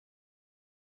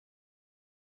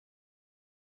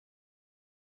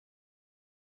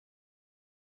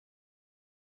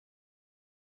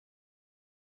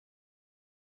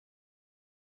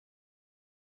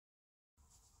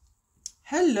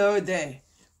Hello there.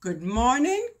 Good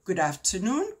morning, good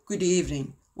afternoon, good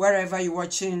evening, wherever you're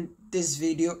watching this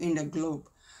video in the globe.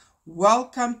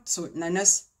 Welcome to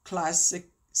Nana's Classic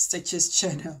Stitches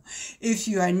channel. If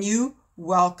you are new,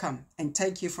 welcome and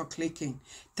thank you for clicking.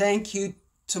 Thank you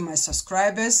to my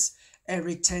subscribers and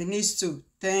returnees too.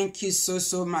 Thank you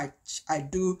so much. I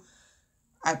do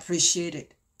appreciate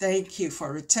it. Thank you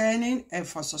for returning and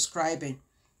for subscribing.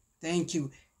 Thank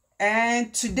you.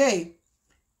 And today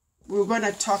we're going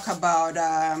to talk about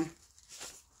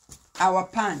our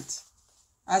pant.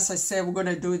 As I said, we're going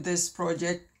to do this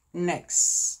project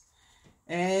next.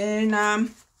 And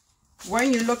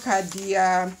when you look at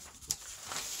the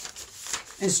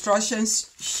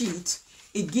instructions sheet,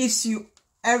 it gives you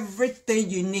everything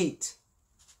you need.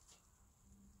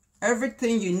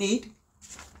 Everything you need.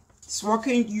 It's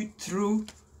walking you through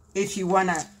if you want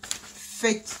to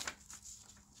fit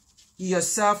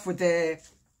yourself with the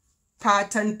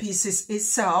pattern pieces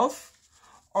itself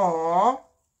or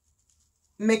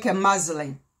make a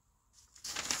muslin.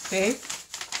 Okay,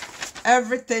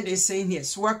 everything is in here.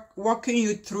 It's walking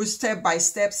you through step by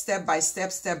step,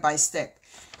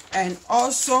 and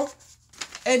also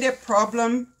any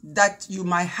problem that you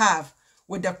might have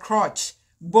with the crotch,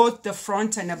 both the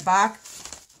front and the back,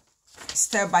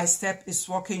 step by step is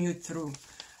walking you through.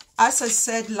 As I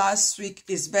said last week,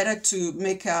 it's better to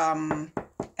make a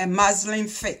muslin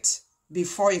fit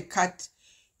before you cut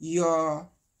your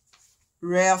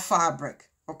real fabric,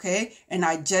 okay, and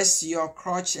adjust your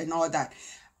crotch and all that.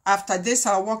 After this,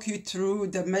 I'll walk you through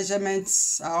the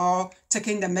measurements, or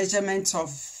taking the measurements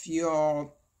of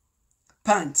your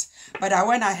pant. But I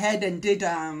went ahead and did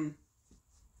I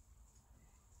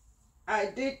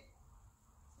did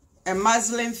a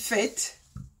muslin fit,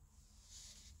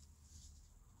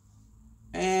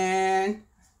 and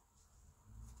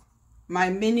my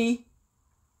mini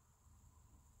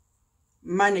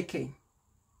mannequin,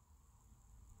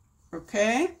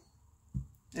 okay,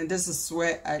 and this is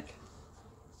where I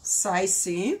size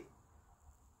in,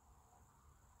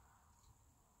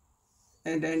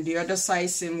 and then the other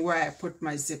size in where I put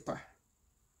my zipper.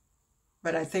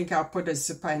 But I think I'll put a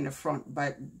zipper in the front,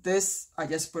 but this I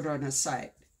just put on the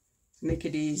side, make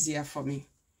it easier for me.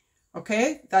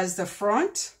 Okay, that's the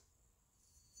front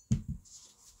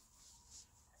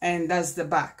and that's the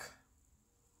back.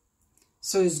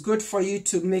 So it's good for you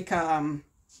to make a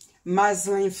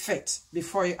muslin fit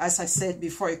before you, as I said,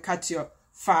 before you cut your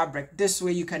fabric. This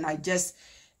way you can adjust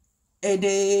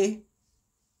any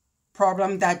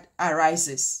problem that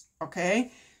arises.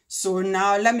 Okay, so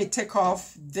now let me take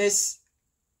off this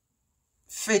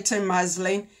fitting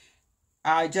muslin.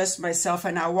 I adjust myself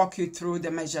and I'll walk you through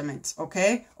the measurement,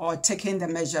 okay, or taking the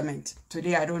measurement.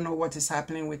 Today I don't know what is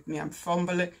happening with me. I'm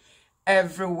fumbling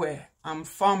everywhere. I'm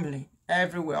fumbling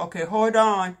everywhere. Okay, hold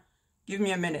on, give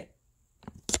me a minute.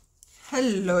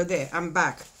 Hello there, I'm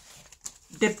back.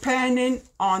 Depending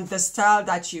on the style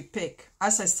that you pick,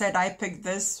 as I said, I picked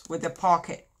this with a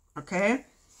pocket, okay,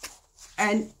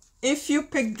 and if you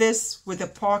pick this with a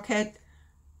pocket,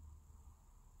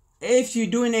 if you're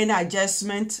doing any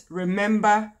adjustment,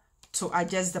 remember to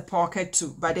adjust the pocket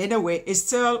too. But anyway, it's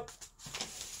still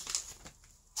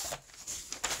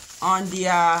on the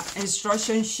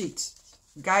instruction sheet,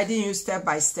 guiding you step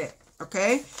by step,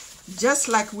 okay? Just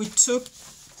like we took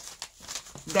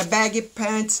the baggy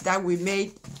pants that we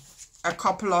made a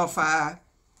couple of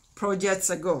projects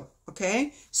ago,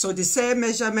 okay? So the same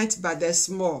measurement, but they're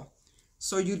small.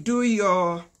 So you do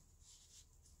your,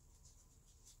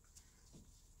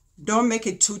 don't make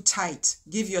it too tight.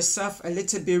 Give yourself a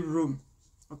little bit room,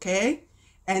 okay?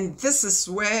 And this is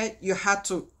where you have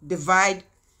to divide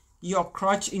your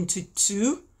crotch into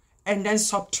two and then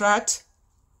subtract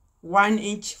 1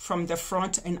 inch from the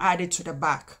front and add it to the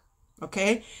back,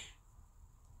 okay?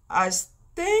 I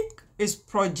think it's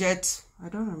project, I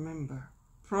don't remember,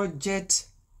 project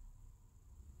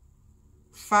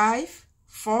 4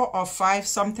 or 5,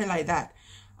 something like that.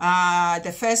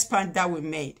 The first pant that we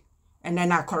made, and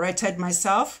then I corrected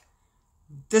myself.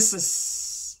 This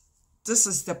is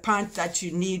the pant that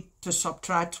you need to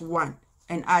subtract 1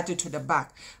 and add it to the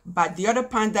back. But the other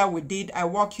pant that we did, I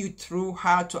walk you through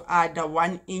how to add the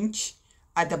 1 inch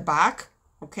at the back,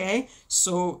 okay?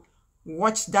 So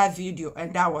watch that video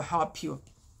and that will help you.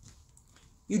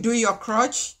 You do your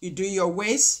crotch, you do your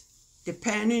waist,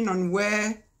 depending on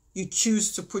where you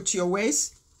choose to put your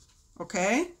waist,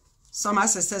 okay? Some,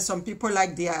 as I said, some people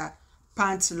like their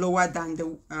pants lower than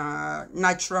the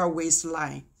natural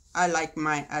waistline. I like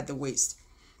mine at the waist.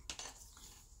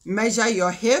 Measure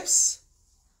your hips,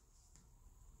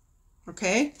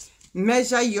 okay?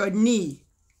 Measure your knee,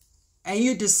 and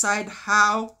you decide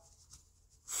how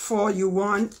 4 you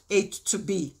want it to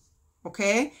be,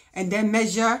 okay? And then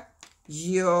measure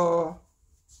your,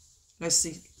 let's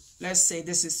say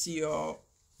this is your,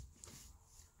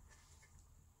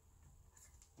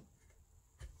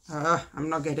 I'm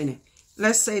not getting it.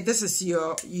 Let's say this is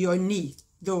your knee,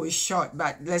 though it's short,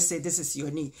 but let's say this is your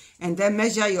knee. And then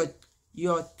measure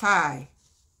your thigh,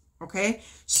 okay?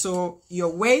 So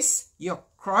your waist, your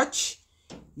crotch,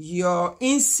 your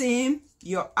inseam,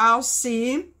 your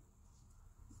outseam,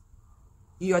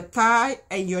 your thigh,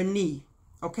 and your knee,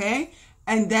 okay?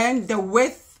 And then the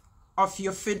width of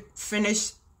your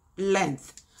finished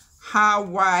length. How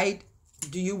wide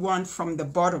do you want from the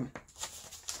bottom?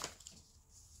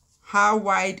 How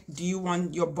wide do you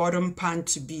want your bottom pant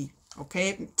to be?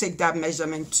 Okay, take that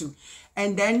measurement too.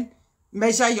 And then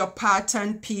measure your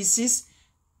pattern pieces,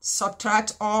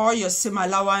 subtract all your seam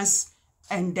allowance,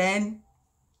 and then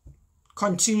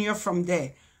continue from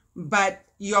there. But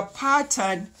your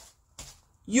pattern,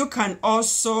 you can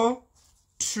also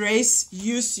trace,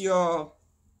 use your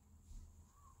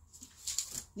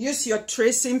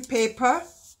tracing paper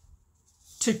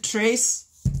to trace.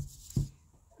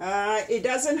 It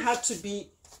doesn't have to be,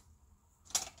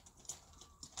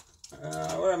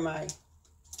 where am I?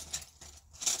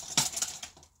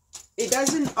 It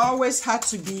doesn't always have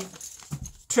to be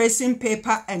tracing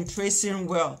paper and tracing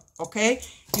wheel, okay?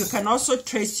 You can also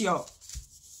trace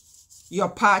your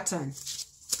pattern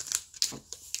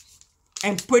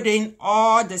and put in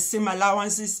all the seam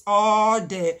allowances, all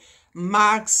the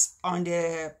marks on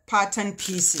the pattern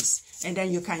pieces, and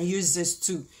then you can use this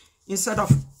too, instead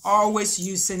of always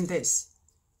using this,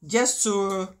 just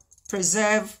to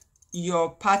preserve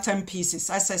your pattern pieces.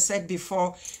 As I said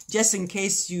before, just in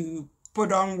case you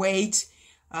put on weight,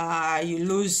 you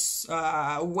lose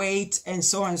weight, and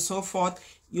so on and so forth,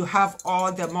 you have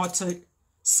all the multi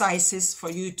sizes for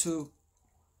you to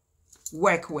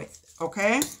work with,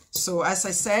 okay? So as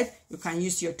I said, you can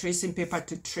use your tracing paper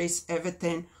to trace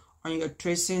everything on your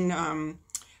tracing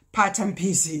pattern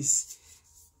pieces.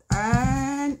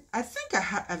 And I think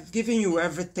I've given you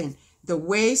everything: the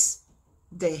waist,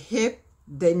 the hip,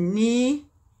 the knee,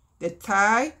 the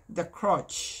thigh, the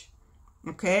crotch,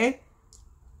 okay?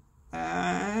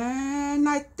 And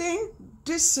I think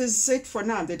this is it for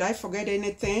now. Did I forget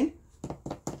anything?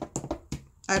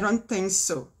 I don't think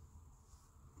so.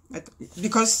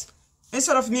 Because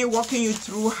instead of me walking you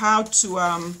through how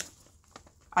to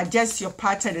adjust your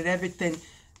pattern and everything,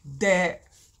 the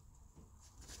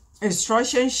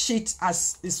instruction sheet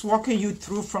is walking you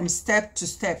through from step to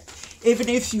step. Even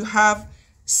if you have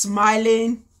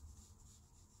smiling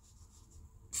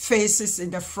faces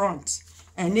in the front,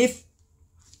 and if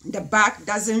the back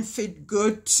doesn't fit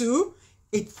good too,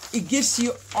 it gives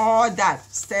you all that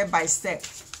step by step,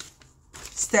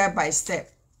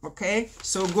 okay?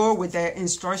 So go with the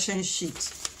instruction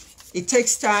sheet. It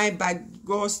takes time, but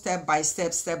go step by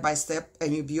step,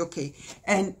 and you'll be okay.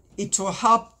 And it will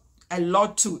help a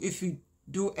lot too if you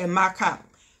do a markup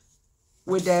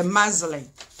with the muslin,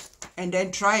 and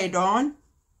then try it on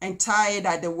and tie it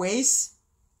at the waist,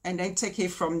 and then take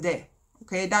it from there,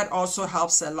 okay? That also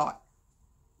helps a lot,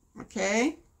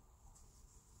 okay?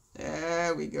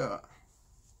 There we go.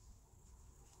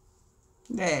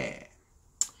 There.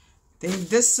 Then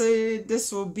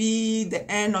this will be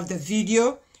the end of the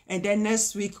video, and then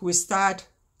next week we start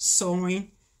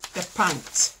sewing the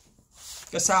pant,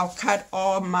 because I'll cut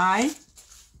all mine,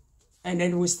 and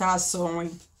then we start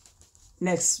sewing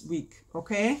next week,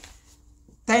 okay?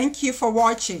 Thank you for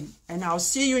watching, and I'll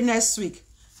see you next week.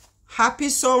 Happy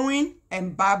sewing,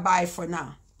 and bye-bye for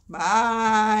now.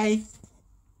 Bye.